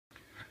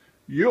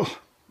Yeah,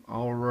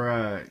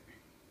 alright.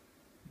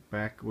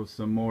 Back with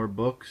some more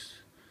books.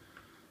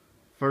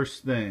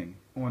 First thing,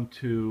 I want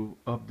to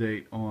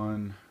update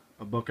on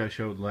a book I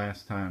showed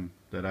last time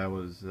that I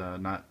was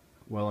not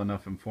well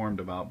enough informed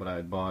about, but I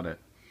had bought it.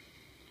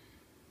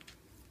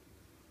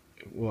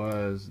 It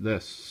was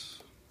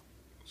this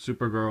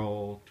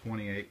Supergirl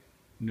 28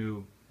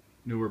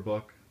 newer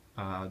book.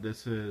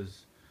 This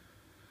is,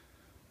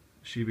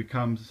 she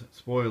becomes,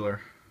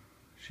 spoiler,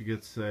 she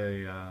gets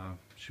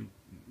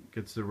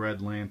the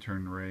Red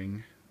Lantern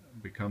ring,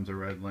 becomes a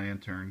Red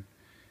Lantern,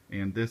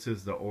 and this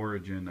is the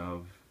origin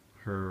of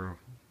her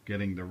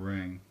getting the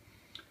ring.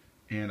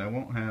 And I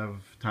won't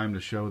have time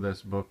to show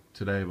this book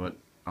today, but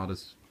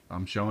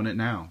I'm showing it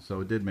now,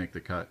 so it did make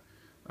the cut.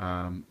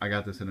 I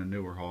got this in a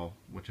newer haul,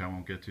 which I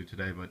won't get to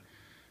today, but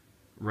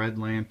Red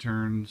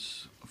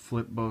Lanterns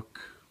flip book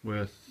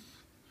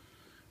with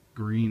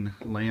Green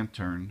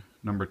Lantern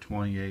number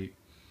 28.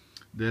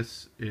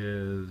 This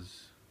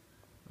is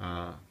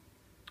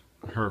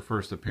her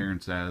first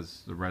appearance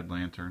as the Red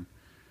Lantern.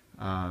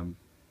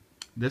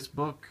 This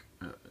book,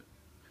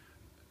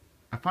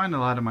 I find a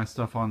lot of my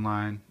stuff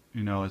online,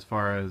 you know, as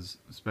far as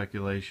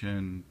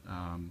speculation,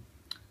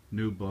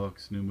 new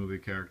books, new movie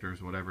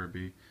characters, whatever it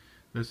be.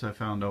 This I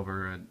found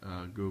over at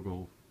a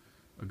Google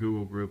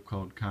group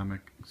called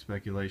Comic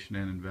Speculation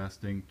and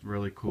Investing.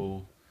 Really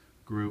cool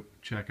group.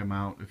 Check them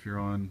out. If you're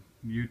on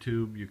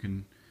YouTube, you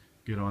can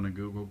get on a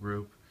Google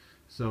group.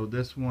 So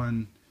this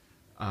one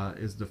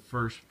is the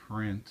first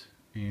print,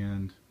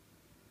 and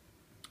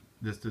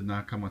this did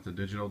not come with a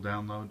digital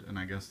download, and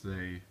I guess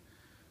they,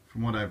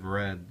 from what I've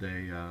read,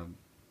 they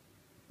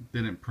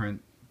didn't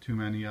print too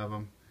many of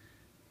them,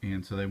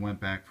 and so they went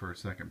back for a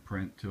second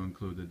print to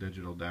include the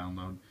digital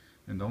download.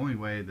 And the only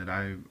way that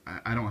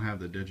I don't have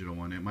the digital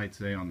one, it might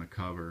say on the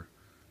cover,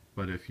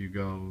 but if you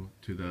go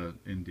to the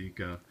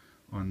Indica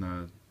on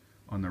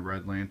the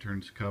Red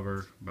Lanterns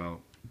cover,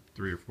 about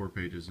 3 or 4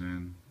 pages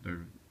in,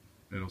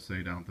 it'll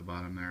say down at the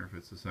bottom there if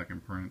it's the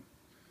second print.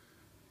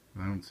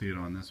 I don't see it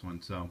on this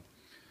one, so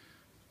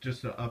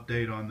just an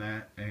update on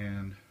that,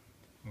 and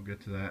we'll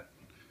get to that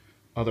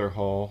other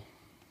haul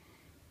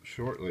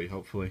shortly,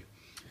 hopefully.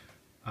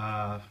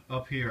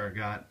 Up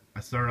here I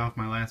started off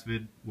my last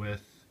vid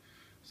with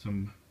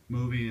some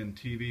movie and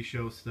TV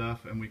show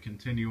stuff, and we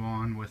continue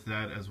on with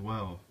that as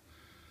well.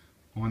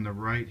 On the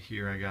right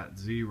here I got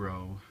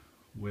Zero,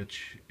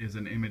 which is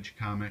an Image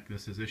comic.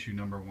 This is issue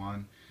number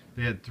 1.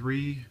 They had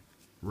 3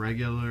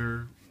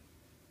 regular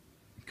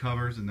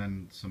covers and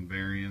then some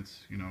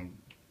variants, you know,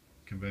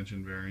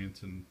 convention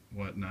variants and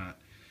whatnot.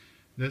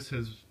 This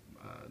has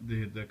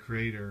the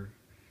creator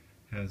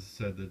has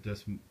said that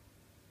this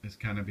is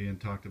kind of being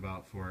talked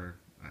about for,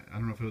 I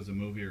don't know if it was a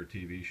movie or a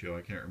TV show,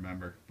 I can't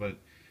remember, but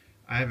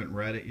I haven't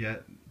read it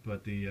yet.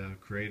 But the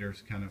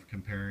creator's kind of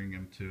comparing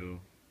him to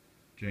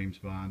James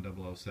Bond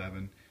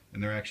 007,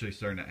 and they're actually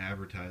starting to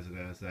advertise it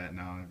as that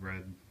now. I've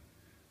read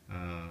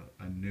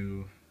a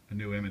new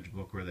Image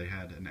book where they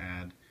had an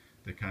ad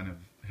that kind of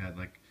had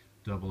like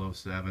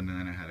 007, and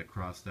then it had it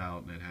crossed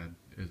out, and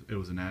it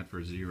was an ad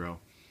for Zero.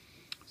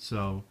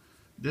 So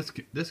this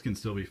can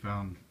still be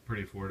found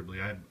pretty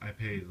affordably. I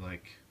paid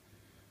like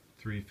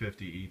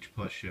 $3.50 each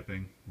plus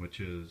shipping, which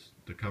is,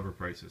 the cover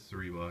price is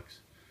 $3.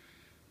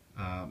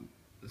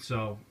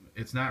 So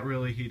it's not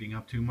really heating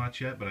up too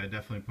much yet, but I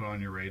definitely put on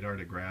your radar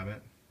to grab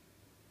it.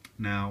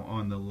 Now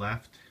on the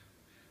left,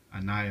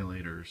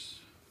 Annihilators,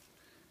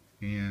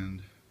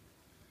 and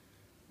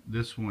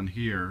this one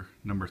here,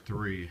 number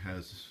 3,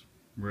 has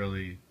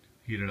really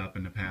heated up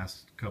in the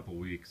past couple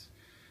weeks.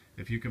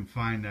 If you can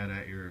find that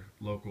at your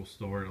local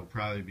store, it'll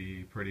probably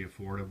be pretty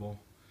affordable,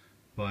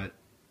 but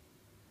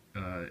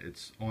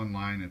it's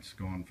online, it's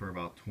going for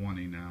about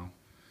 $20 now.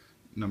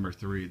 Number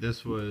 3,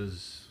 this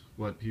was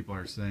what people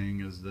are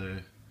saying is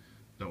the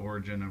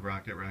origin of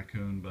Rocket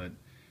Raccoon, but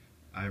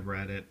I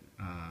read it.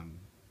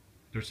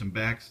 There's some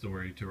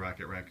backstory to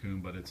Rocket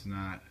Raccoon, but it's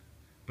not,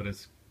 but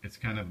it's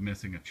kind of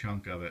missing a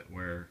chunk of it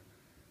where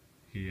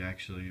he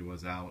actually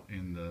was out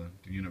in the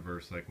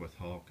universe, like with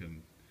Hulk.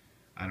 And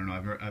I don't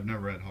know, I've never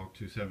read Hulk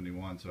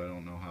 271, so I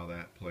don't know how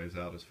that plays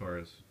out as far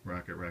as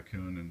Rocket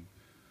Raccoon and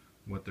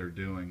what they're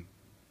doing.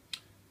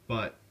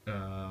 But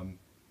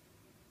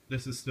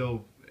this is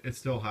still, it's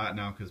still hot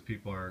now because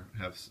people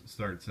have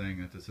started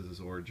saying that this is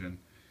his origin.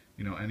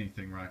 You know,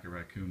 anything Rocket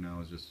Raccoon now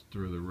is just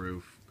through the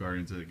roof.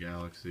 Guardians of the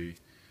Galaxy.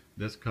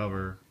 This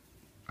cover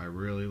I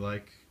really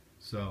like.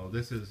 So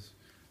this is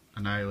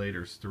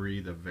Annihilators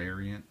 3, the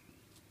variant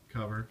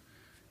cover.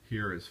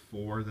 Here is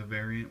 4, the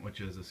variant,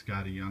 which is a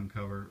Scotty Young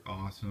cover.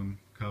 Awesome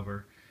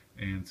cover.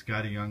 And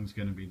Scotty Young's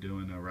going to be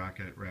doing a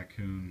Rocket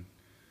Raccoon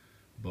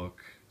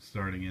book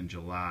starting in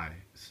July.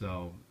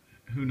 So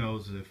who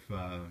knows if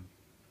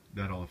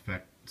that'll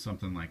affect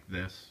something like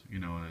this, you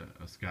know,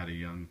 a Scotty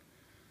Young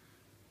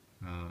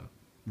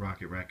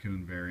Rocket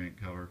Raccoon variant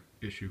cover,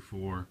 issue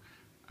 4.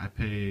 I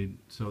paid,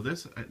 so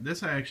this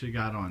I actually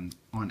got on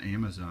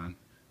Amazon.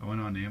 I went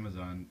on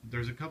Amazon.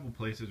 There's a couple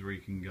places where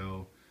you can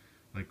go,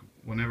 like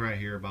whenever I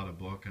hear about a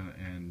book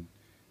and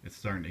it's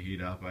starting to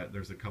heat up.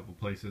 There's a couple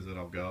places that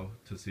I'll go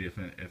to see if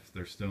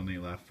there's still any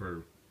left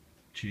for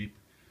cheap.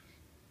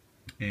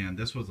 And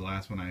this was the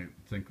last one I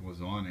think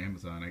was on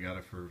Amazon. I got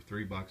it for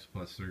 $3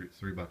 plus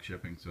 $3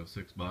 shipping, so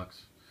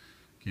 $6.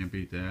 Can't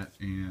beat that.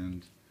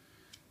 And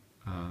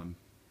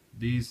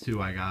these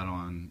two I got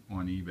on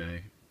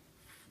eBay.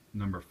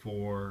 Number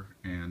 4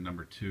 and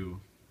number 2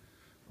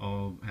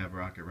 all have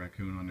Rocket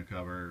Raccoon on the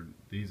cover.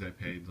 These I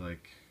paid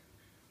like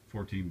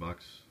 $14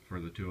 for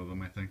the two of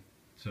them, I think.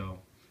 So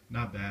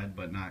not bad,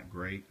 but not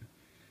great.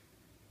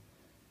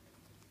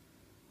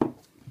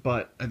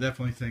 But I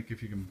definitely think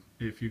if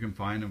you can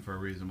find them for a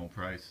reasonable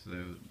price,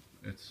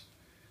 it's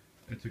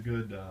a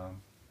good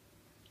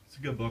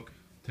book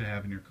to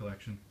have in your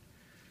collection.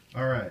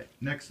 All right,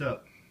 next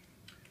up,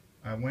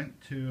 I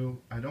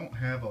don't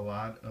have a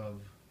lot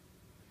of.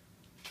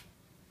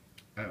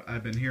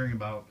 I've been hearing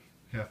about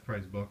Half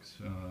Price Books.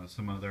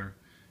 Some other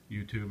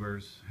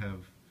YouTubers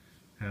have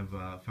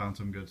found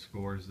some good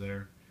scores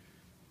there,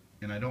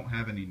 and I don't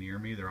have any near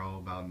me. They're all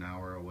about an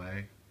hour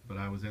away. But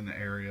I was in the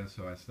area,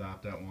 so I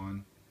stopped at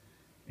one,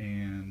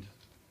 and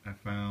I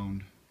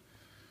found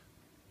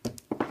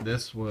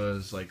this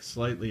was like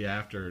slightly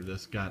after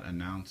this got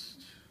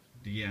announced.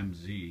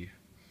 DMZ.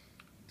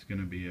 It's going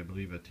to be, I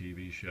believe, a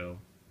TV show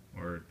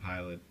or a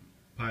pilot.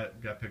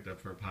 Got picked up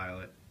for a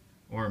pilot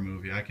or a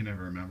movie. I can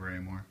never remember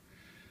anymore.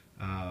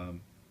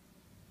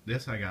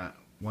 This I got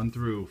 1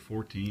 through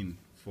 14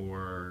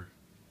 for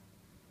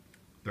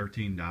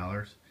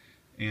 $13.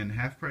 And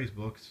Half Price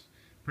Books,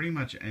 pretty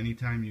much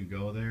anytime you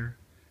go there,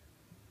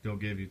 they'll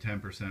give you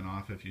 10%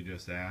 off if you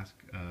just ask.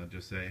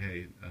 Just say,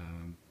 hey,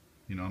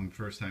 you know, I'm a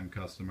first-time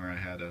customer. I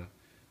had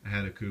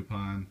a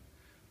coupon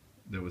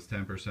that was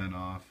 10%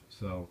 off.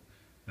 So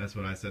that's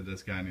what I said to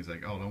this guy, and he's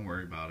like, oh, don't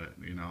worry about it.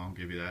 You know, I'll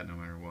give you that no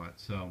matter what.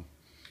 So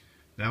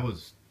that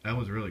was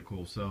really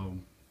cool. So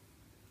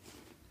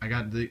I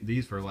got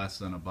these for less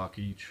than $1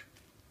 each,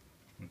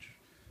 which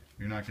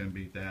you're not going to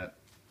beat that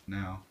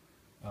now.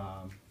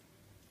 I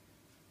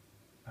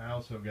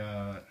also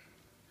got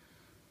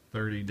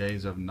 30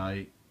 Days of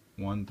Night,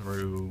 1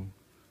 through,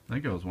 I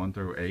think it was 1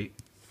 through 8.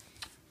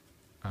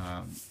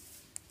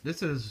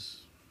 This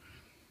is,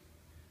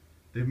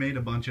 they've made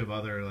a bunch of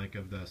other, like,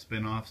 of the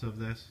spin-offs of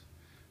this.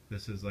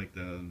 This is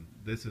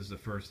the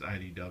first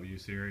IDW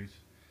series,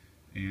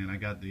 and I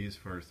got these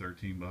for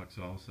 $13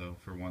 also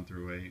for 1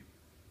 through 8.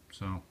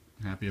 So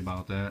happy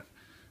about that.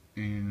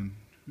 And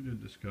who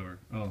did this cover?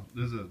 Oh,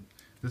 this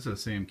is a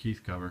Sam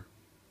Keith cover.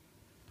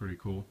 Pretty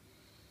cool.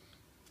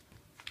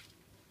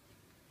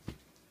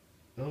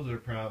 Those are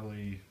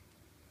probably,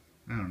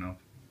 I don't know,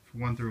 for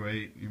 1 through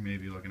 8, you may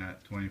be looking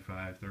at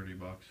 $25,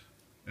 $30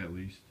 at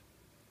least.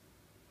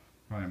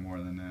 Probably more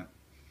than that.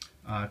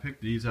 I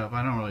picked these up.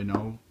 I don't really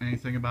know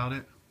anything about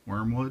it.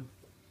 Wormwood.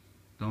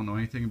 Don't know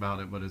anything about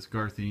it, but it's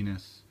Garth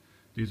Ennis.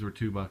 These were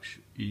 $2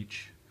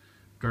 each.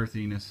 Garth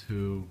Ennis,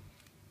 who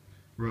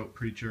wrote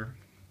Preacher.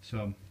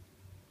 So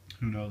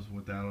who knows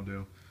what that'll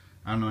do.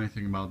 I don't know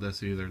anything about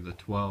this either. The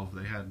 12,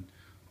 they had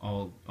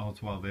all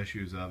 12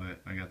 issues of it.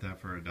 I got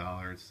that for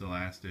 $1. It's the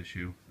last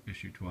issue,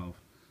 issue 12.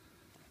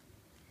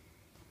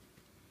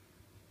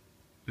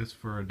 This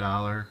for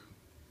 $1.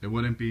 It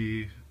wouldn't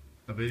be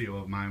a video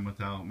of mine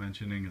without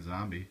mentioning a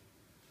zombie.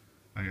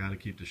 I gotta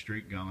keep the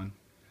streak going.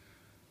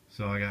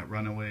 So I got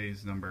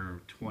Runaways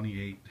number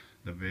 28,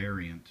 the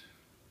variant,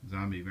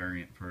 zombie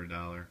variant for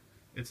 $1.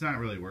 It's not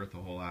really worth a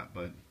whole lot,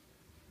 but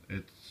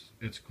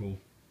it's cool.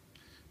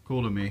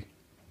 Cool to me.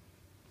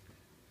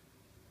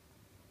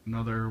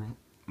 Another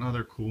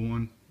cool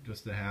one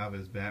just to have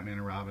is Batman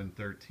and Robin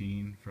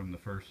 13 from the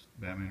first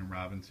Batman and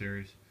Robin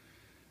series.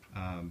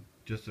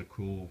 Just a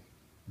cool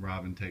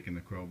Robin taking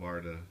the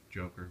crowbar to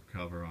Joker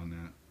cover on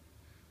that.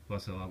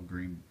 Plus I love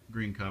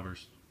green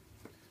covers.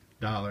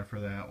 $1 for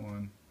that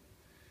one.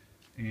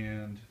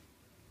 And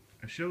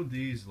I showed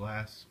these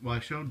last, well, I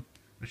showed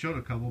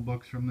a couple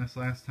books from this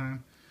last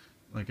time.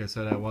 Like I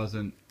said, I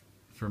wasn't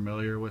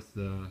familiar with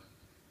the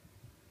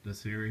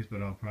series,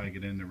 but I'll probably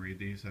get in to read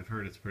these. I've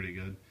heard it's pretty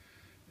good.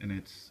 And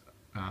it's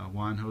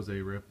Juan Jose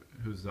Rip,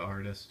 who's the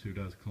artist who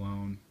does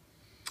Cologne.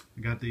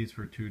 I got these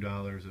for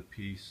 $2 a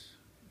piece,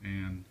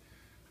 and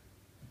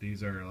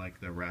these are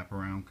like the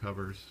wraparound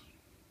covers.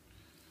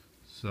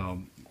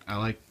 So I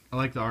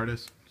like the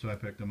artist, so I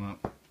picked them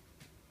up.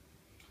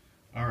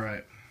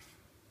 Alright,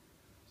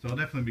 so I'll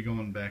definitely be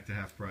going back to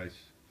Half Price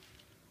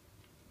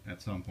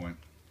at some point.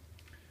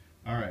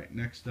 Alright,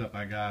 next up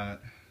I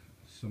got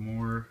some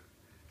more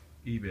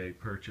eBay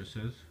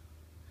purchases,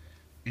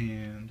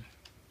 and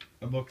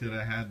a book that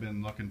I had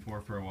been looking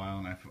for a while,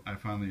 and I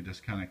finally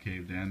just kind of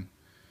caved in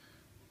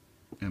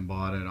and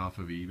bought it off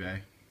of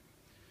eBay.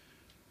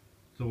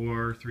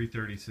 Thor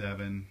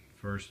 337,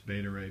 first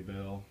Beta Ray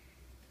Bill.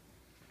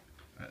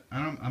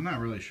 I'm not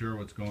really sure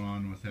what's going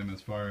on with him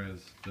as far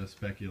as the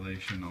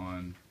speculation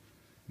on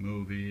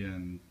movie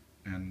and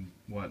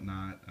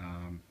whatnot.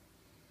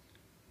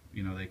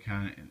 You know, they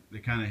kind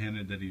of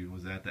hinted that he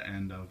was at the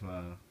end of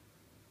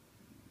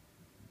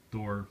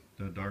Thor: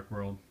 The Dark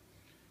World.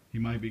 He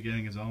might be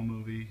getting his own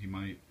movie. He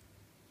might.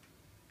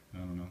 I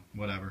don't know,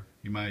 whatever.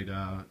 He might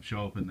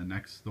show up in the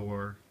next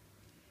Thor.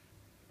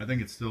 I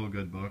think it's still a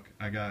good book.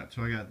 I got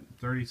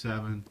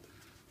 37,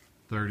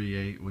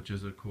 38, which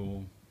is a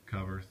cool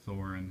cover.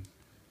 Thor and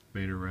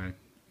Beta Ray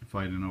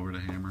fighting over the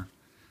hammer.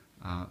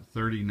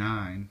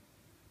 39.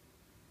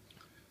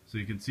 So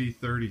you can see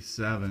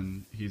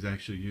 37, he's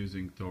actually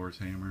using Thor's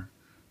hammer.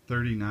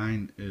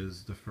 39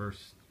 is the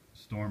first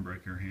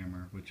Stormbreaker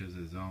hammer, which is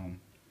his own.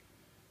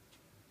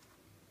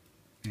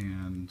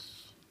 And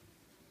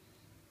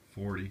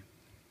 40.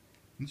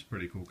 It's a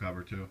pretty cool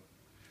cover too.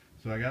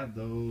 So I got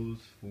those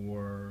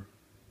for,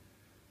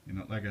 you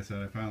know, like I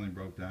said, I finally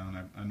broke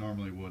down. I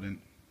normally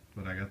wouldn't,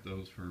 but I got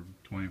those for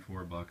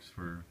 24 bucks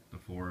for the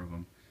 4 of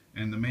them.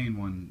 And the main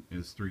one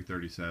is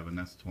 $3.37.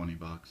 That's 20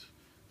 bucks.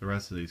 The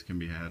rest of these can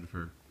be had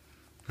for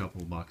a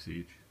couple bucks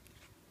each.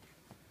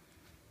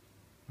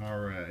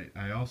 Alright,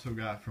 I also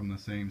got from the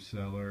same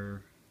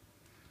seller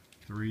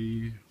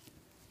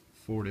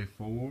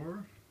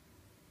 $3.44,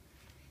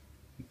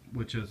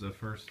 which is the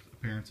first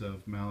appearance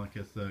of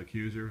Malekith the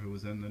Accuser, who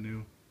was in the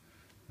new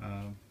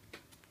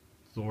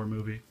Thor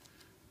movie.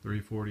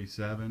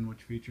 $3.47,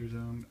 which features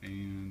him,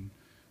 and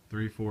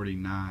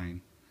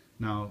 $3.49.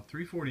 Now,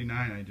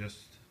 $3.49 I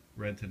just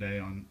read today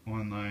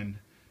online.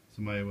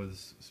 Somebody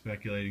was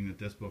speculating that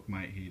this book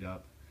might heat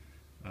up.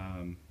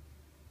 And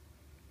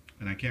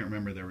I can't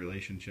remember their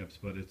relationships,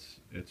 but it's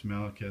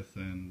Malekith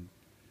and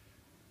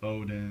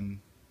Odin,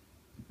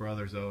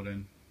 brothers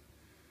Odin.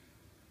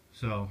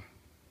 So,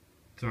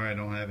 sorry I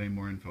don't have any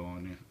more info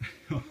on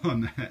you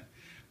on that.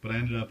 But I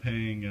ended up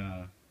paying,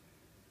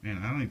 man,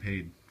 I only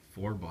paid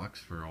 $4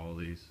 for all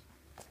these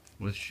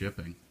with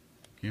shipping.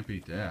 Can't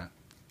beat that.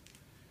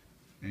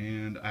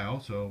 And I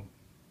was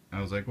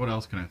like, what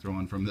else can I throw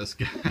in from this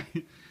guy?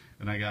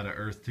 And I got an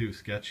Earth 2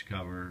 sketch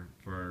cover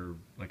for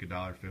like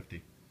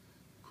 $1.50.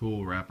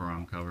 Cool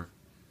wraparound cover.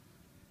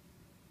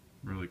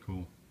 Really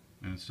cool.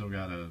 And it's still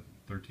got a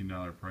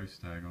 $13 price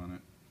tag on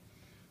it.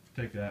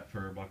 Take that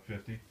for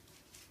 $1.50.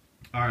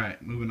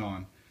 Alright, moving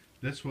on.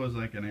 This was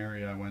like an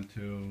area I went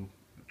to,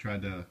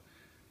 tried to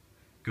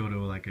go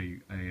to like a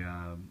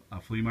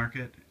flea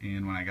market,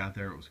 and when I got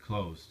there it was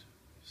closed.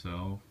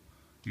 So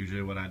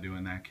usually what I do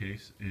in that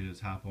case is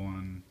hop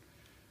on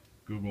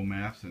Google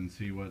Maps and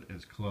see what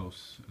is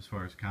close as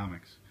far as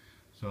comics.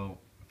 So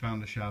I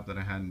found a shop that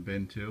I hadn't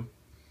been to.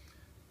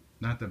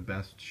 Not the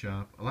best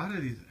shop. A lot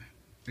of these,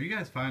 are you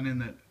guys finding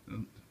that,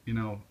 you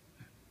know,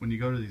 when you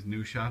go to these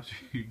new shops,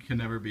 you can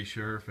never be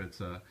sure if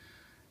it's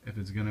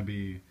gonna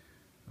be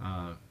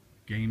a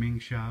gaming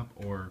shop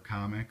or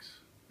comics?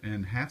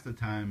 And half the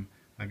time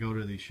I go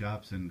to these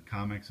shops and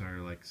comics are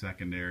like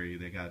secondary.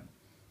 They got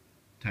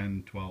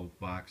 10, 12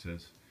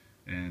 boxes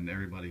and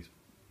everybody's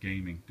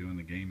gaming, doing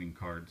the gaming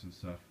cards and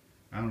stuff.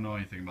 I don't know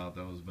anything about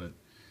those, but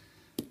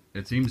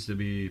it seems to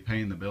be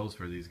paying the bills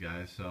for these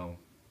guys, so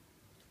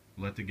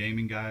let the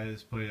gaming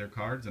guys play their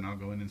cards and I'll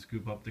go in and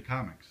scoop up the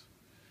comics.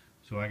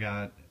 So I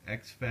got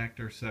X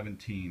Factor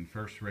 17,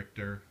 First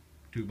Richter,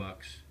 $2,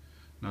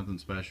 nothing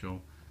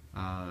special.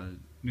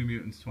 New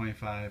Mutants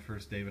 25,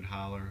 First David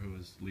Haller, who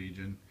is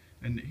Legion,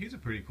 and he's a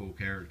pretty cool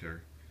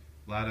character.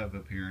 A lot of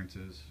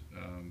appearances,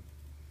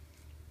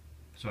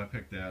 so I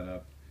picked that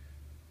up.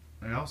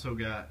 I also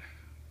got,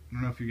 I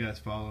don't know if you guys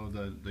follow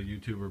the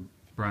YouTuber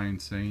Brian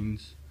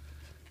Sains.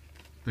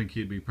 I think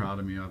he'd be proud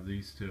of me of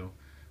these two.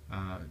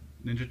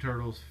 Ninja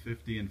Turtles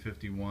 50 and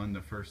 51,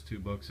 the first 2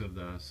 books of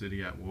the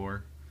City at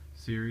War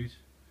series.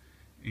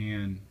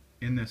 And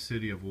in this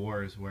City of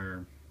War is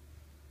where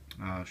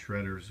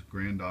Shredder's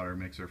granddaughter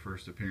makes her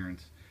first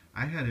appearance.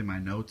 I had in my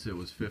notes it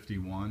was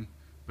 51,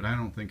 but I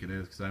don't think it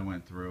is because I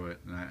went through it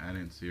and I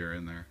didn't see her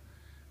in there.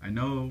 I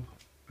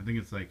think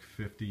it's like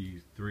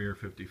 53 or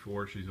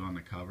 54 she's on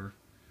the cover.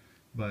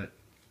 But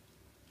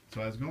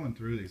so I was going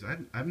through these.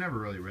 I've never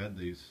really read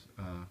these,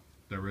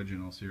 the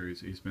original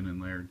series, Eastman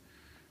and Laird.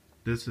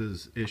 This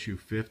is issue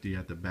 50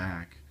 at the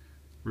back.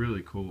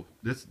 Really cool.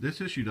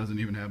 This issue doesn't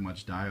even have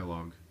much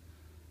dialogue,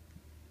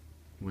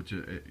 which,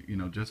 you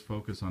know, just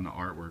focus on the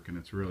artwork, and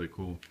it's really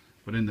cool.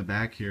 But in the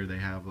back here they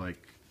have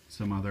like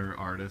some other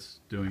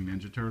artists doing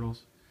Ninja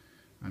Turtles.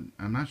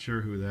 I'm not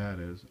sure who that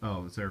is.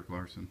 Oh, it's Eric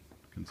Larson.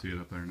 Can see it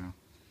up there now.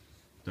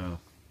 Duh.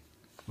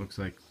 Looks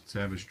like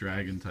Savage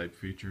Dragon type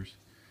features.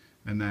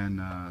 And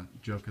then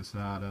Joe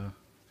Quesada.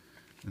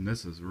 And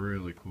this is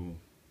really cool.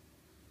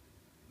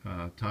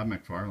 Todd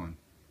McFarlane.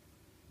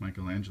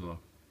 Michelangelo.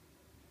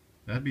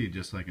 That'd be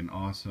just like an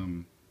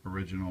awesome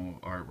original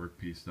artwork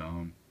piece to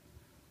own.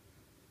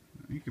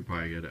 You could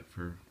probably get it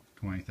for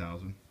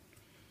 $20,000.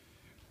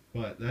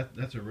 But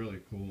that's a really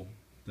cool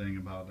thing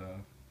about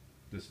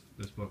this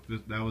book.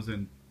 That was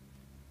in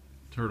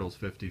Turtles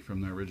 50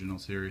 from the original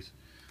series.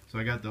 So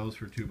I got those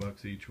for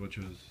 $2 each, which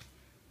was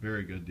a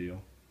very good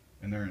deal.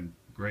 And they're in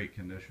great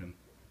condition.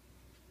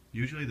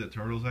 Usually the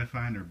Turtles I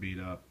find are beat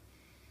up,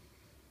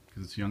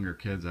 because it's younger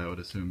kids, I would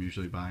assume,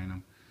 usually buying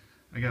them.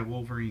 I got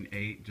Wolverine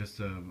 8,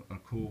 just a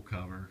cool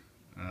cover.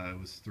 It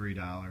was $3.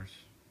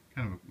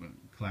 Kind of a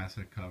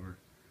classic cover.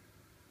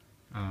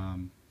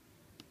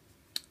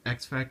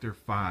 X Factor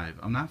 5.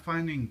 I'm not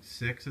finding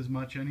 6 as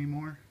much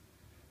anymore,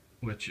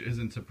 which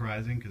isn't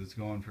surprising because it's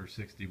going for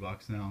 60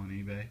 bucks now on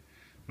eBay.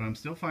 But I'm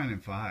still finding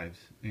 5s,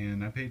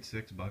 and I paid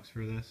 6 bucks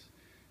for this.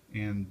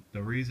 And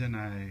the reason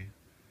I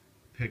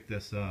picked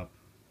this up,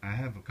 I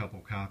have a couple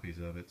copies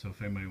of it, so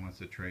if anybody wants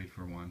to trade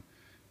for one.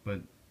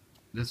 But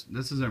this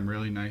is in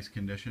really nice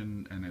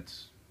condition, and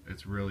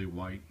it's really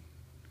white,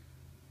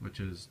 which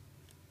is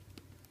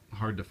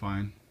hard to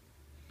find.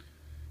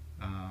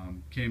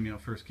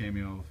 First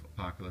cameo of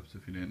Apocalypse,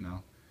 if you didn't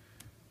know.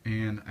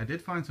 And I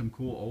did find some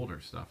cool older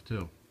stuff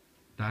too.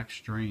 Doc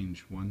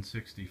Strange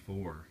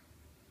 164.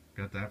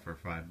 Got that for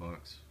 5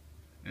 bucks.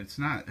 It's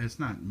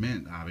not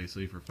mint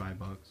obviously for 5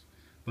 bucks,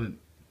 but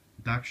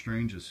Doc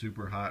Strange is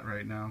super hot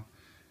right now.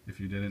 If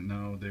you didn't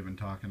know, they've been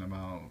talking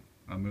about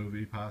a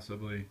movie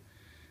possibly,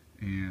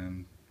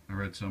 and I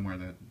read somewhere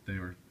that they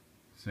were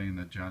saying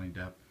that Johnny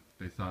Depp,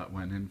 they thought,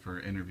 went in for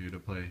an interview to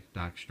play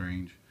Doc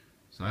Strange.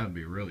 So that would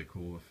be really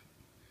cool if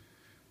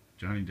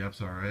Johnny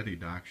Depp's already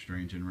Doc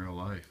Strange in real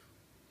life.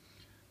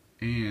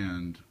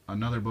 And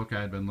another book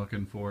I had been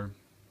looking for,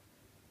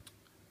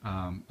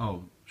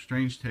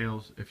 Strange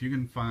Tales. If you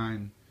can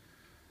find,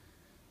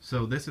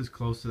 so this is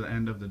close to the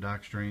end of the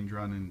Doc Strange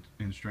run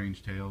in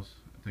Strange Tales.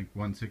 I think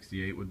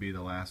 168 would be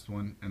the last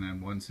one, and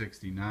then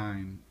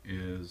 169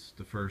 is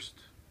the first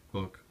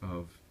book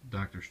of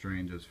Doctor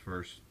Strange's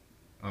first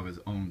of his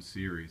own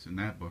series, and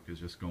that book is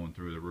just going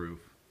through the roof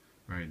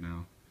right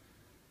now.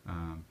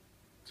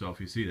 So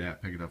if you see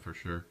that, pick it up for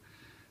sure.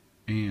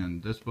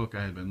 And this book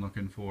I had been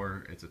looking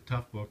for. It's a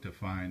tough book to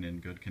find in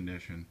good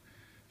condition.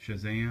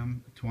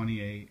 Shazam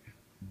 28,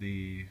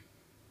 the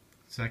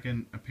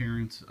second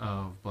appearance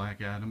of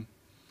Black Adam,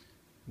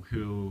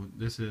 who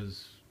this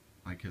is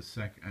like his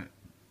second.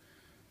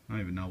 I don't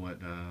even know what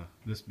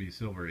this would be.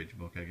 Silver Age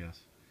book, I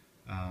guess.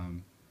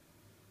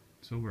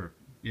 Silver,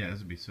 yeah, this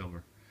would be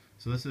Silver.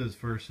 So this is his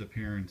first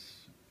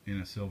appearance in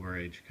a Silver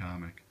Age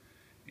comic,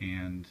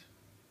 and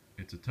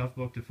it's a tough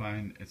book to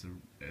find. It's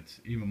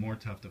even more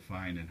tough to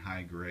find in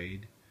high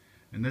grade.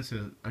 And this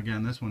is,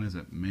 again, this one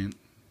isn't mint.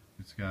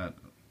 It's got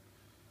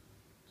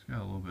a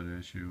little bit of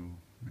issue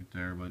right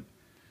there, but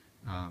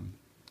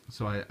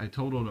so I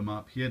totaled him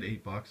up. He had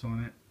 8 bucks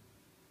on it,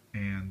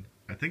 and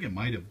I think it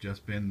might have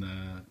just been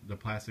the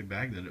plastic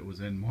bag that it was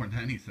in more than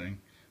anything.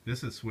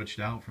 This is switched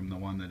out from the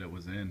one that it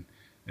was in,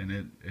 and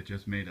it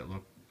just made it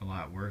look a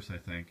lot worse, I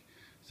think.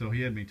 So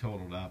he had me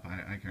totaled up.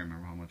 I can't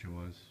remember how much it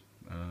was.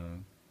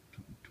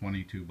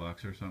 22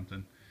 bucks or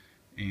something,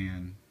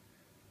 and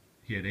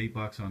he had 8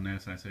 bucks on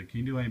this. I said,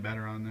 can you do any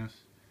better on this?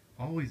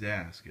 Always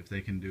ask if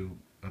they can do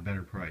a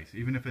better price,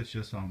 even if it's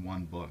just on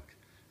one book.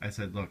 I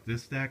said, look,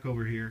 this stack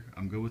over here,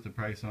 I'm good with the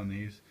price on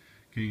these.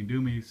 Can you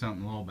do me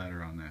something a little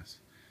better on this?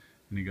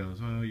 And he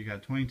goes, well, you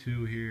got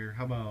 22 here,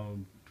 how about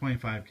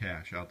 25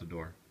 cash out the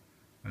door?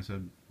 I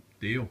said,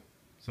 deal.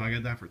 So I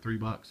got that for 3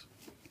 bucks.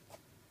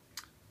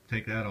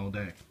 Take that all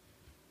day.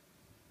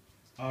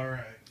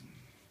 Alright.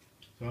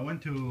 So I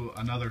went to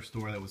another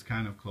store that was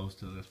kind of close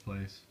to this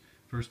place.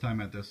 First time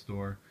at this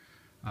store.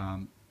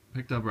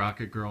 Picked up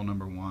Rocket Girl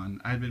 #1.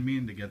 I had been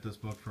meaning to get this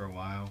book for a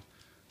while.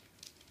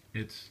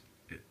 The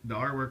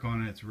artwork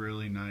on it's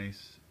really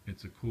nice.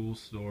 It's a cool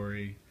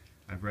story.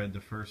 I've read the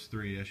first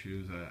 3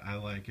 issues. I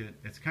like it.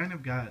 It's kind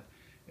of got,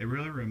 it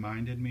really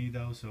reminded me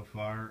though so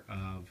far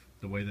of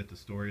the way that the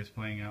story is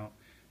playing out.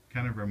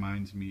 Kind of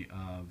reminds me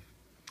of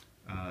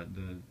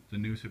the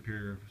new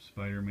Superior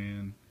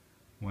Spider-Man,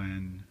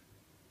 when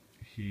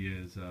he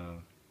is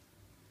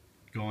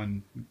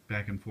going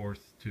back and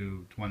forth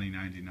to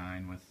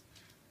 2099 with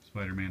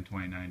Spider-Man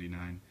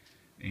 2099,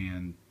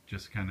 and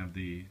just kind of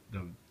the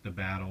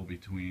battle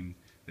between,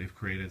 they've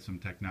created some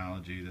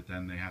technology that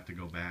then they have to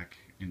go back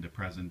into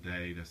present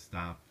day to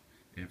stop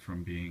it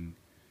from being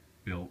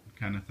built,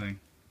 kind of thing.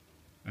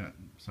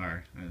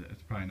 Sorry,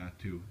 it's probably not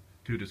too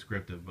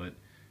descriptive, but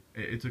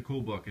it's a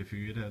cool book. If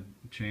you get a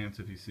chance,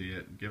 if you see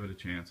it, give it a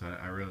chance.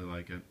 I really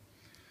like it.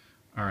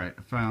 Alright,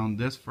 I found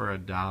this for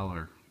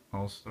 $1.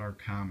 All-Star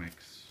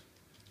Comics,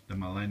 the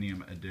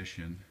Millennium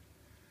Edition.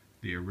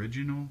 The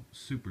original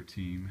Super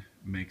Team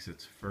makes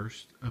its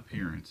first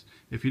appearance.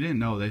 If you didn't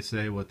know, they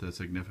say what the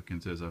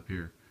significance is up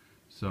here.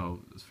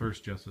 So,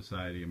 first Justice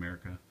Society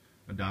America.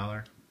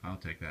 $1, I'll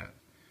take that.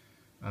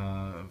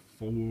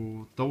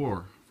 For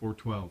Thor,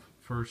 $4.12.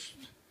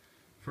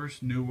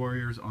 First New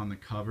Warriors on the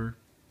cover.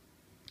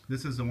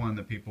 This is the one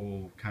that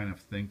people kind of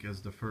think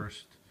is the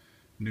first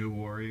New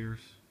Warriors.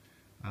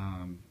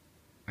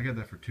 I got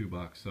that for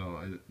 $2,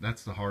 so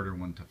that's the harder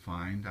one to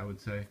find, I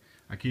would say.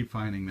 I keep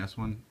finding this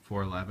one,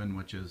 $4.11,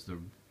 which is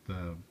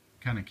the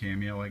kind of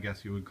cameo, I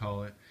guess you would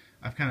call it.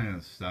 I've kind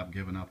of stopped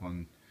giving up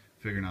on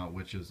figuring out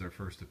which is their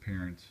first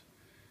appearance.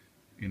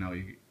 You know,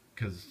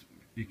 because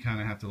you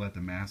kind of have to let the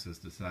masses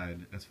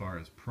decide as far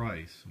as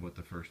price what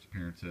the first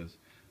appearance is.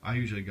 I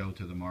usually go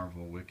to the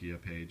Marvel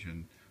Wikia page,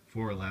 and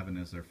 411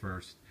 is their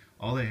first.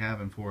 All they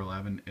have in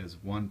 411 is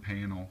one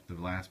panel,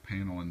 the last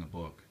panel in the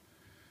book.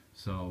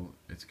 So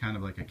it's kind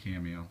of like a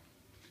cameo.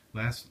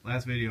 Last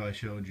video I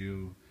showed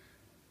you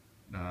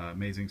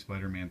Amazing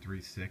Spider-Man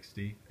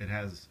 360. It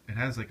has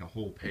like a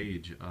whole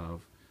page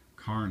of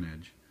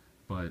Carnage,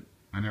 but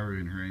I never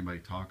even heard anybody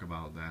talk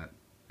about that.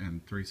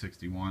 And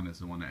 361 is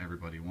the one that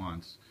everybody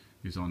wants.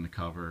 He's on the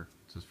cover.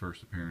 It's his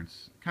first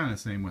appearance. Kind of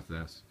the same with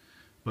this,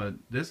 but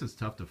this is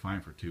tough to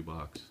find for $2.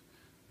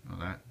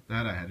 Oh,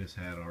 that I just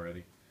had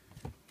already.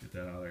 Get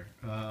that out of there.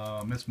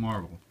 Miss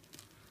Marvel.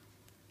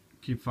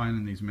 Keep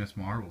finding these Miss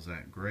Marvels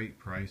at great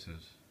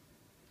prices.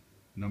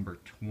 Number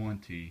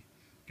 20.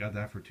 Got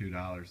that for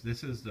 $2.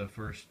 This is the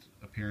first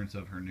appearance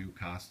of her new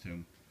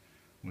costume,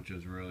 which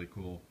is really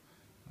cool.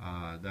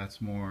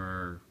 That's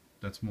more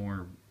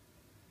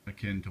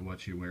akin to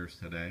what she wears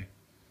today.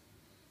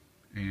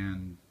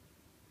 And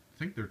I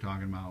think they're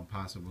talking about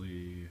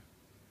possibly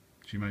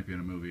she might be in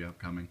a movie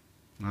upcoming.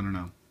 I don't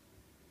know.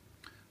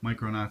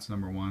 Micronauts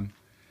number 1.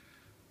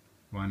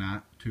 Why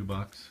not? $2.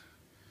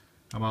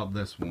 How about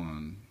this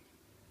one?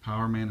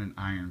 Power Man and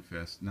Iron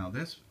Fist. Now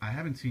this, I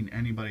haven't seen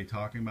anybody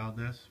talking about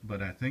this,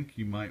 but I think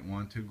you might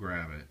want to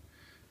grab it.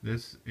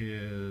 This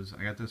is,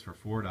 I got this for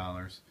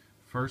 $4.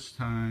 First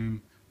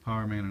time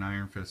Power Man and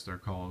Iron Fist are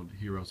called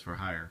Heroes for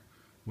Hire,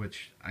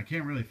 which I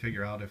can't really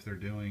figure out if they're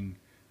doing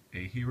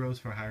a Heroes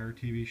for Hire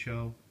TV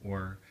show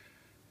or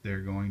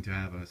they're going to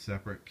have a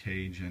separate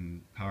Cage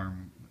and Power,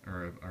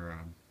 or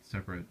a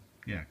separate,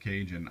 yeah,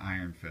 Cage and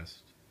Iron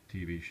Fist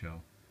TV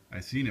show.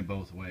 I've seen it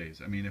both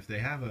ways. I mean, if they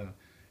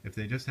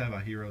just have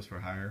a Heroes for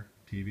Hire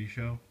TV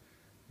show,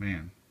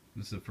 man,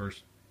 this is the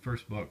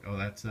first book. Oh,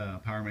 that's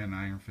Power Man and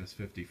Iron Fist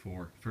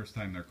 54. First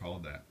time they're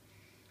called that.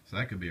 So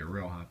that could be a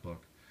real hot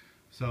book.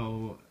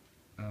 So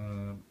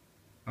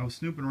I was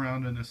snooping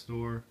around in the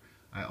store.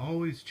 I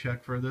always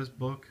check for this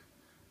book,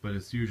 but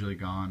it's usually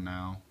gone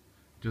now.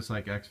 Just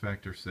like X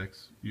Factor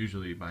 6,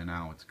 usually by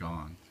now it's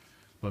gone.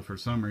 But for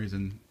some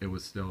reason, it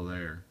was still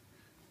there.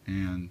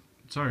 And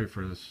sorry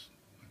for this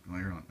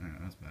glare on. Yeah,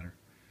 that's better.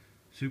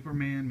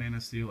 Superman, Man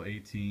of Steel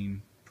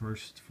 18,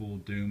 first full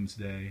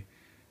Doomsday,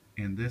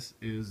 and this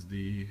is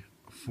the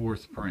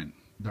 4th print,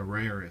 the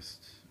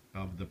rarest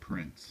of the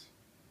prints.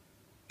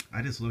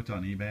 I just looked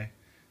on eBay.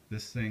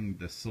 This thing,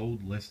 the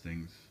sold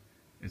listings,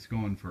 it's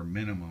going for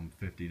minimum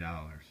 $50.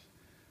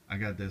 I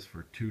got this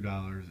for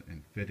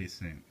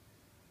 $2.50.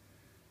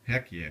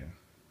 Heck yeah,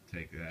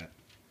 take that.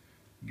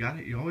 Got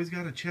it. You always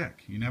got to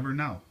check. You never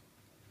know.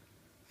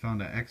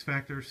 Found an X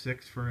Factor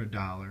 6 for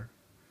 $1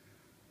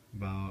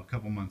 about a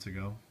couple months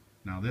ago.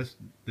 Now this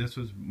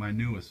was my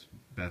newest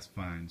best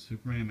find.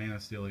 Superman, Man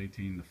of Steel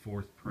 18, the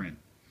 4th print.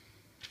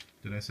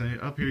 Did I say?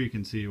 Up here you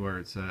can see where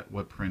it's at,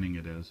 what printing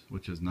it is,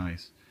 which is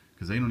nice.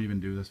 Because they don't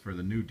even do this for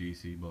the new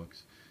DC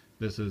books.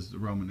 This is the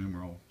Roman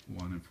numeral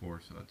 1 and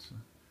 4, so that's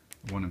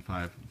 1 and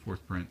 5,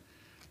 4th print.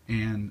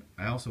 And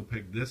I also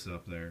picked this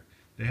up there.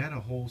 They had a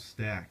whole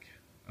stack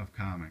of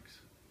comics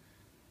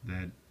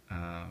that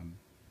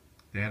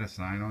they had a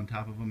sign on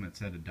top of them that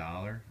said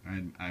 $1.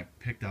 I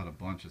picked out a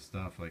bunch of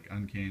stuff like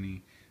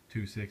Uncanny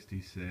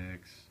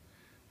 266.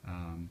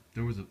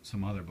 There was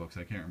some other books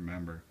I can't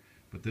remember,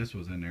 but this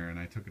was in there, and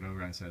I took it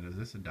over and I said, "Is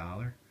this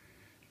 $1?"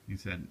 He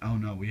said, "Oh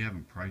no, we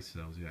haven't priced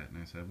those yet."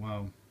 And I said,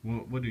 "Well,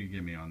 what do you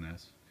give me on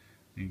this?"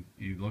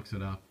 He looks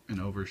it up in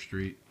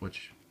Overstreet,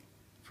 which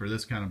for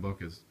this kind of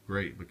book is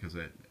great because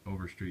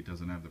Overstreet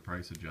doesn't have the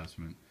price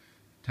adjustment.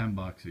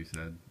 $10, he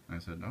said. I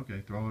said,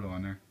 okay, throw it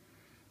on there.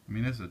 I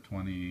mean, this is a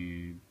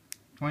 $25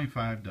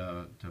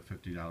 to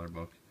 $50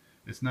 book.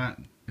 It's not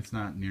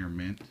near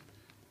mint,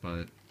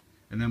 but.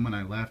 And then when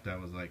I left, I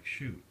was like,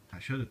 shoot, I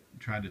should have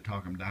tried to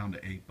talk him down to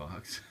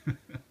 $8.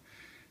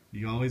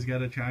 You always got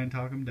to try and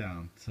talk them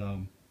down.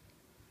 So,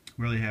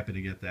 really happy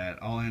to get that.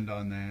 I'll end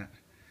on that.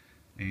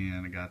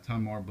 And I got a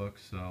ton more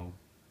books, so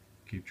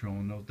keep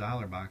trolling those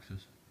dollar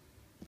boxes.